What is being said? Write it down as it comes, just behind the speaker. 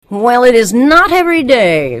Well, it is not every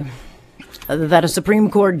day that a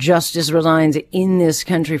Supreme Court justice resigns in this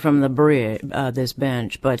country from this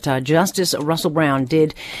bench. But Justice Russell Brown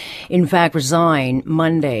did, in fact, resign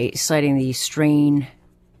Monday, citing the strain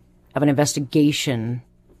of an investigation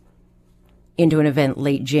into an event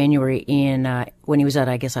late January when he was at,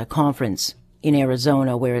 I guess, a conference in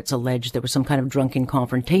Arizona where it's alleged there was some kind of drunken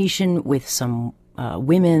confrontation with some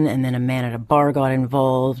women, and then a man at a bar got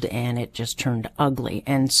involved, and it just turned ugly.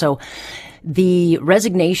 And so the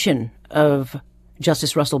resignation of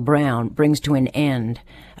Justice Russell Brown brings to an end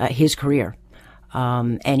his career.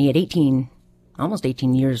 And he had almost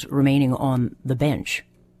 18 years remaining on the bench.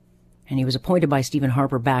 And he was appointed by Stephen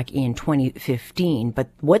Harper back in 2015. But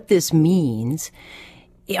what this means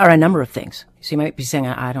are a number of things. So you might be saying,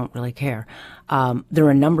 I don't really care. There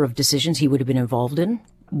are a number of decisions he would have been involved in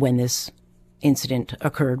when this incident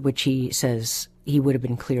occurred, which he says he would have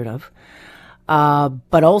been cleared of.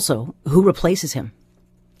 But also, who replaces him?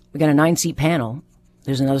 We got a 9-seat panel.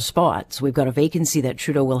 There's another spot. So we've got a vacancy that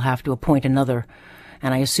Trudeau will have to appoint another,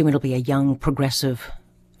 and I assume it'll be a young, progressive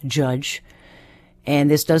judge.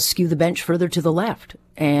 And this does skew the bench further to the left.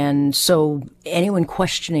 And so anyone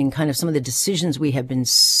questioning kind of some of the decisions we have been,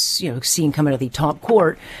 seeing come out of the top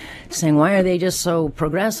court, saying, why are they just so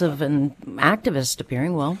progressive and activist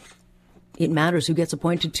appearing? Well, it matters who gets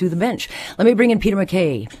appointed to the bench. Let me bring in Peter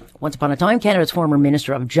MacKay. Once upon a time, Canada's former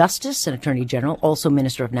Minister of Justice and Attorney General, also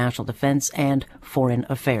Minister of National Defence and Foreign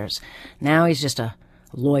Affairs. Now he's just a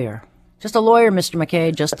lawyer. Just a lawyer, Mr.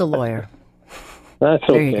 MacKay, just a lawyer. That's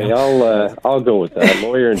okay. I'll go with that.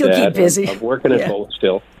 Lawyer and He'll dad. Keep busy. I'm working at both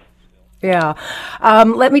still. Yeah.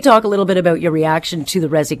 Let me talk a little bit about your reaction to the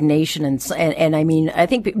resignation. And I mean, I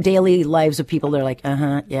think daily lives of people, they're like,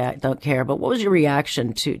 yeah, don't care. But what was your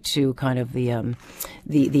reaction to kind of the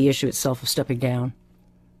issue itself of stepping down?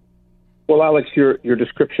 Well, Alex, your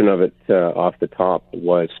description of it off the top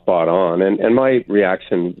was spot on. And my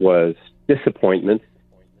reaction was disappointment,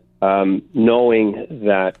 knowing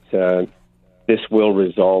that this will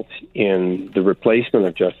result in the replacement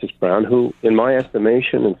of Justice Brown, who, in my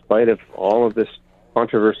estimation, in spite of all of this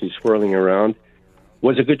controversy swirling around,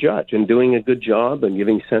 was a good judge and doing a good job and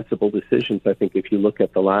giving sensible decisions. I think if you look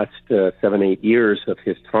at the last 7-8 years of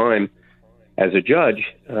his time as a judge,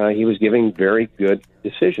 he was giving very good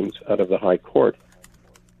decisions out of the High Court.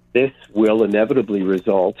 This will inevitably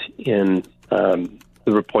result in the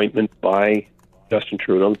appointment by Justin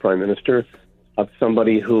Trudeau, the Prime Minister, of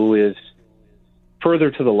somebody who is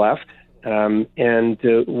further to the left, and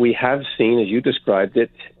we have seen, as you described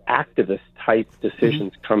it, activist-type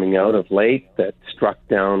decisions coming out of late that struck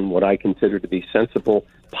down what I consider to be sensible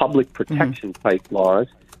public protection-type laws.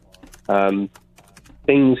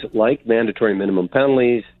 Things like mandatory minimum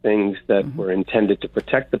penalties, things that were intended to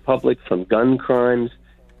protect the public from gun crimes.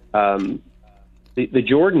 The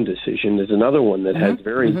Jordan decision is another one that has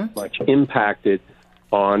very much impacted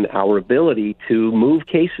on our ability to move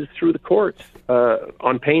cases through the courts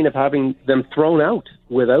on pain of having them thrown out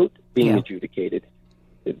without being adjudicated.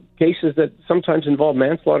 Cases that sometimes involve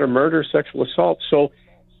manslaughter, murder, sexual assault. So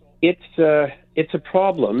it's a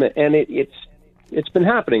problem, and it's been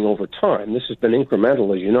happening over time. This has been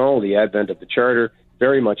incremental, as you know. The advent of the Charter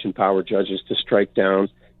very much empowered judges to strike down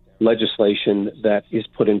legislation that is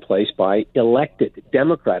put in place by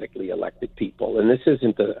democratically elected people. And this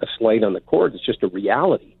isn't a slight on the court. It's just a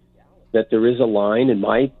reality that there is a line, in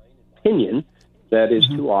my opinion, that is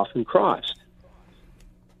too often crossed.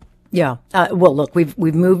 Yeah. Well, look, we've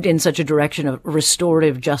moved in such a direction of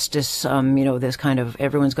restorative justice. This kind of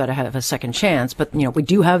everyone's got to have a second chance. But, we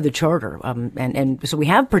do have the Charter. And so we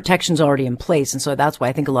have protections already in place. And so that's why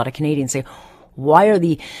I think a lot of Canadians say, why are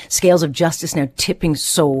the scales of justice now tipping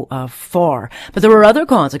so far? But there are other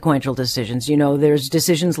consequential decisions. There's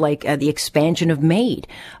decisions like the expansion of MAID,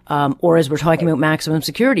 or as we're talking about maximum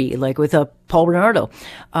security, like with Paul Bernardo,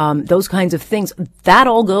 those kinds of things. That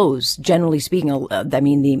all goes, generally speaking.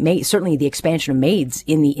 Certainly the expansion of MAIDs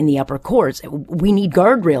in the upper courts. We need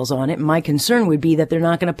guardrails on it. My concern would be that they're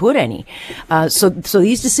not going to put any. So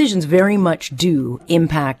these decisions very much do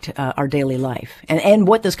impact our daily life and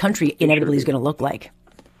what this country inevitably is going to look like.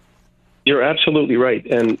 You're absolutely right.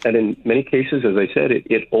 And in many cases, as I said,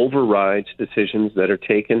 it overrides decisions that are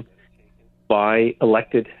taken by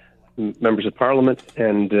elected members of Parliament.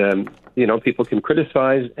 And, people can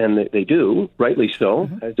criticize, and they do, rightly so,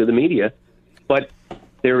 as do the media. But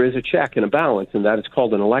there is a check and a balance, and that is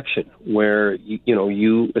called an election, where,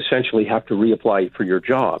 you essentially have to reapply for your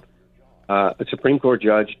job. A Supreme Court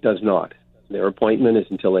judge does not. Their appointment is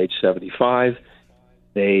until age 75.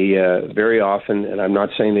 They very often, and I'm not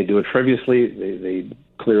saying they do it frivolously, they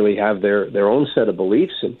clearly have their own set of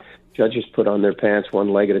beliefs, and judges put on their pants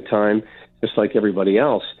one leg at a time, just like everybody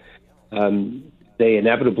else. They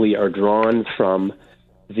inevitably are drawn from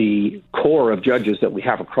the core of judges that we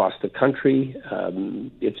have across the country.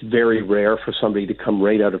 It's very rare for somebody to come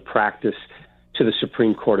right out of practice to the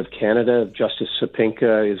Supreme Court of Canada. Justice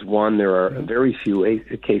Sapinka is one. There are very few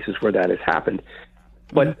cases where that has happened.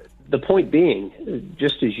 But the point being,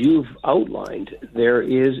 just as you've outlined, there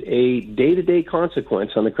is a day-to-day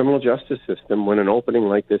consequence on the criminal justice system when an opening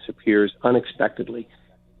like this appears unexpectedly.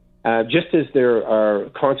 Just as there are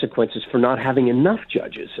consequences for not having enough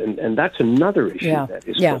judges. And that's another issue that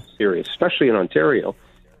is so serious, especially in Ontario,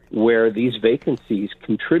 where these vacancies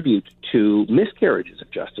contribute to miscarriages of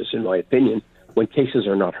justice, in my opinion, when cases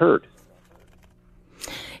are not heard.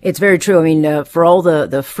 It's very true. I mean, for all the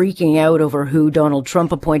freaking out over who Donald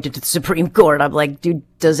Trump appointed to the Supreme Court, I'm like, dude,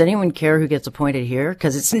 does anyone care who gets appointed here?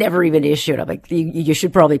 Because it's never even issued. I'm like, you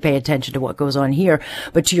should probably pay attention to what goes on here.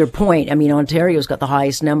 But to your point, I mean, Ontario's got the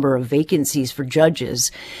highest number of vacancies for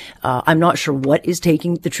judges. I'm not sure what is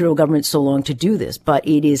taking the Trudeau government so long to do this, but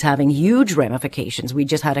it is having huge ramifications. We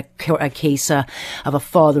just had a case of a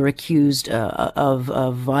father accused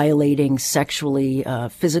of violating sexually,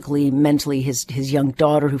 physically, mentally his young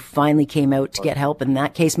daughter, who finally came out to get help, and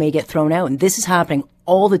that case may get thrown out. And this is happening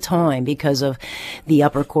all the time because of the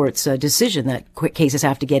upper court's decision that quick cases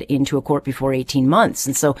have to get into a court before 18 months.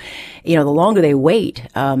 And so, the longer they wait,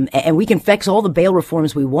 and we can fix all the bail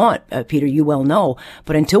reforms we want, Peter, you well know,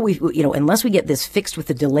 but until unless we get this fixed with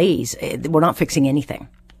the delays, we're not fixing anything.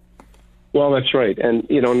 Well, that's right. And,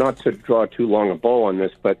 not to draw too long a bow on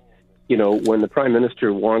this, but, when the Prime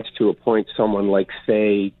Minister wants to appoint someone like,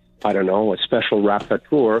 say, I don't know, a special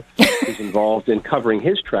rapporteur who's involved in covering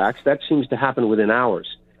his tracks, that seems to happen within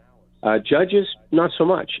hours. Judges, not so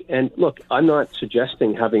much. And look, I'm not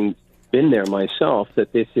suggesting, having been there myself,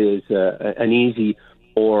 that this is an easy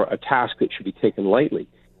or a task that should be taken lightly.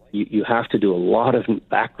 You have to do a lot of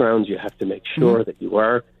backgrounds. You have to make sure that you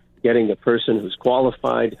are getting a person who's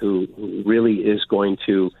qualified, who really is going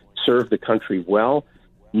to serve the country well.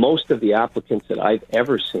 Most of the applicants that I've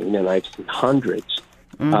ever seen, and I've seen hundreds,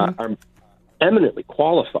 are eminently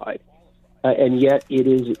qualified, and yet it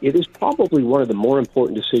is probably one of the more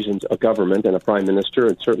important decisions a government and a prime minister,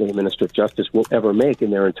 and certainly a minister of justice, will ever make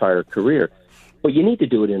in their entire career. But you need to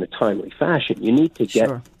do it in a timely fashion. You need to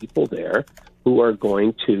get people there who are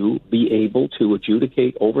going to be able to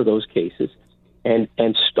adjudicate over those cases and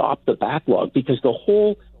stop the backlog, because the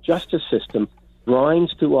whole justice system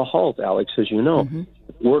grinds to a halt, Alex, as you know.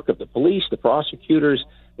 The work of the police, the prosecutors,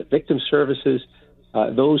 the victim services,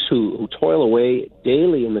 those who toil away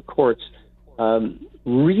daily in the courts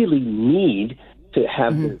really need to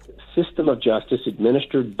have the system of justice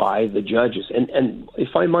administered by the judges. And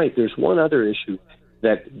if I might, there's one other issue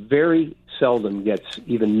that very seldom gets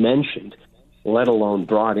even mentioned, let alone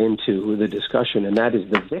brought into the discussion, and that is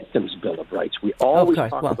the Victims' Bill of Rights. We always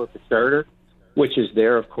talk about the Charter, which is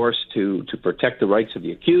there, of course, to protect the rights of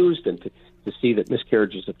the accused and to see that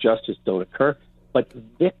miscarriages of justice don't occur. But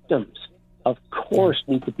victims, of course,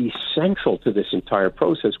 need to be central to this entire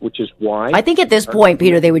process, which is why... I think at this point,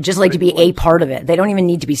 Peter, they would just like to be a part of it. They don't even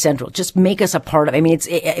need to be central. Just make us a part of it. I mean,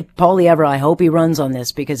 Poilievre, I hope he runs on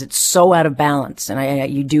this, because it's so out of balance.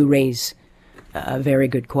 And you do raise a very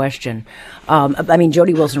good question. I mean,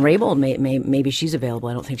 Jody Wilson-Raybould, maybe she's available.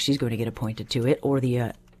 I don't think she's going to get appointed to it, or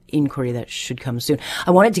the inquiry that should come soon.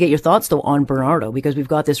 I wanted to get your thoughts, though, on Bernardo, because we've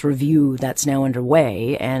got this review that's now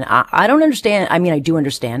underway, and I don't understand. I mean, I do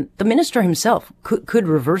understand. The minister himself could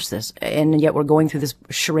reverse this, and yet we're going through this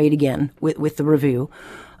charade again with the review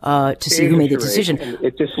to see who made the decision.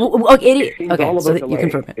 It just okay, so you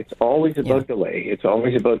confirm it. It's always about delay. It's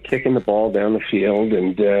always about kicking the ball down the field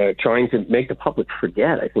and trying to make the public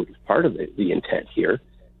forget, I think, is part of the intent here.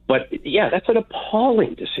 But, yeah, that's an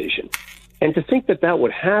appalling decision. And to think that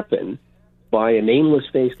would happen by a nameless,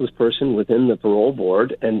 faceless person within the parole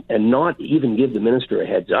board and not even give the minister a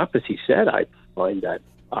heads up, as he said, I find that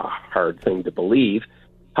a hard thing to believe.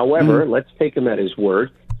 However, let's take him at his word.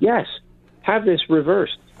 Yes, have this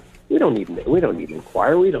reversed. We don't need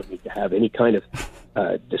inquiry. We don't need to have any kind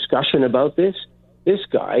of discussion about this. This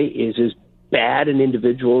guy is as bad an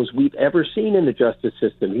individual as we've ever seen in the justice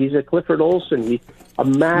system. He's a Clifford Olson. He's a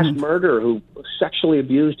mass murderer who sexually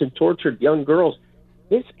abused and tortured young girls.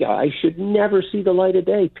 This guy should never see the light of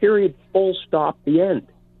day, period, full stop, the end.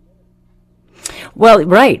 Well,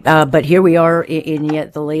 right, but here we are in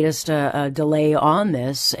yet the latest delay on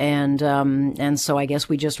this, and so I guess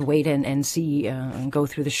we just wait and see and go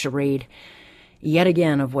through the charade yet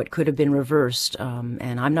again of what could have been reversed.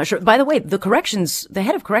 And I'm not sure. By the way, the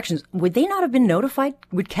head of corrections, would they not have been notified?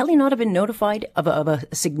 Would Kelly not have been notified of a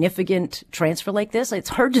significant transfer like this? It's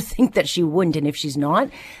hard to think that she wouldn't. And if she's not,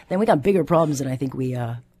 then we got bigger problems than I think we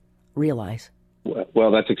realize.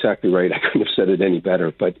 Well, that's exactly right. I couldn't have said it any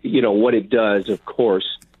better. But, what it does, of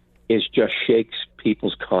course, is just shakes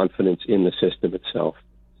people's confidence in the system itself,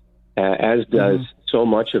 as does so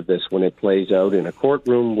much of this when it plays out in a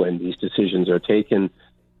courtroom, when these decisions are taken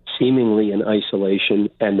seemingly in isolation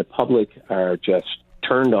and the public are just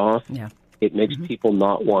turned off. Yeah. It makes people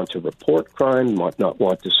not want to report crime, not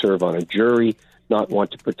want to serve on a jury, not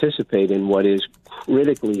want to participate in what is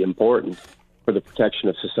critically important for the protection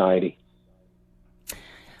of society.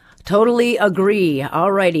 Totally agree.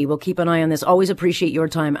 All righty. We'll keep an eye on this. Always appreciate your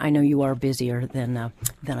time. I know you are busier than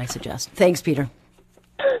I suggest. Thanks, Peter.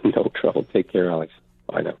 No trouble. Take care, Alex.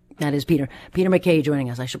 Bye now. That is Peter. Peter MacKay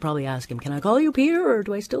joining us. I should probably ask him, can I call you Peter or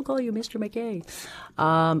do I still call you Mr. MacKay?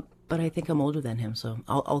 But I think I'm older than him, so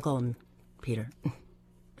I'll call him Peter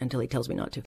until he tells me not to.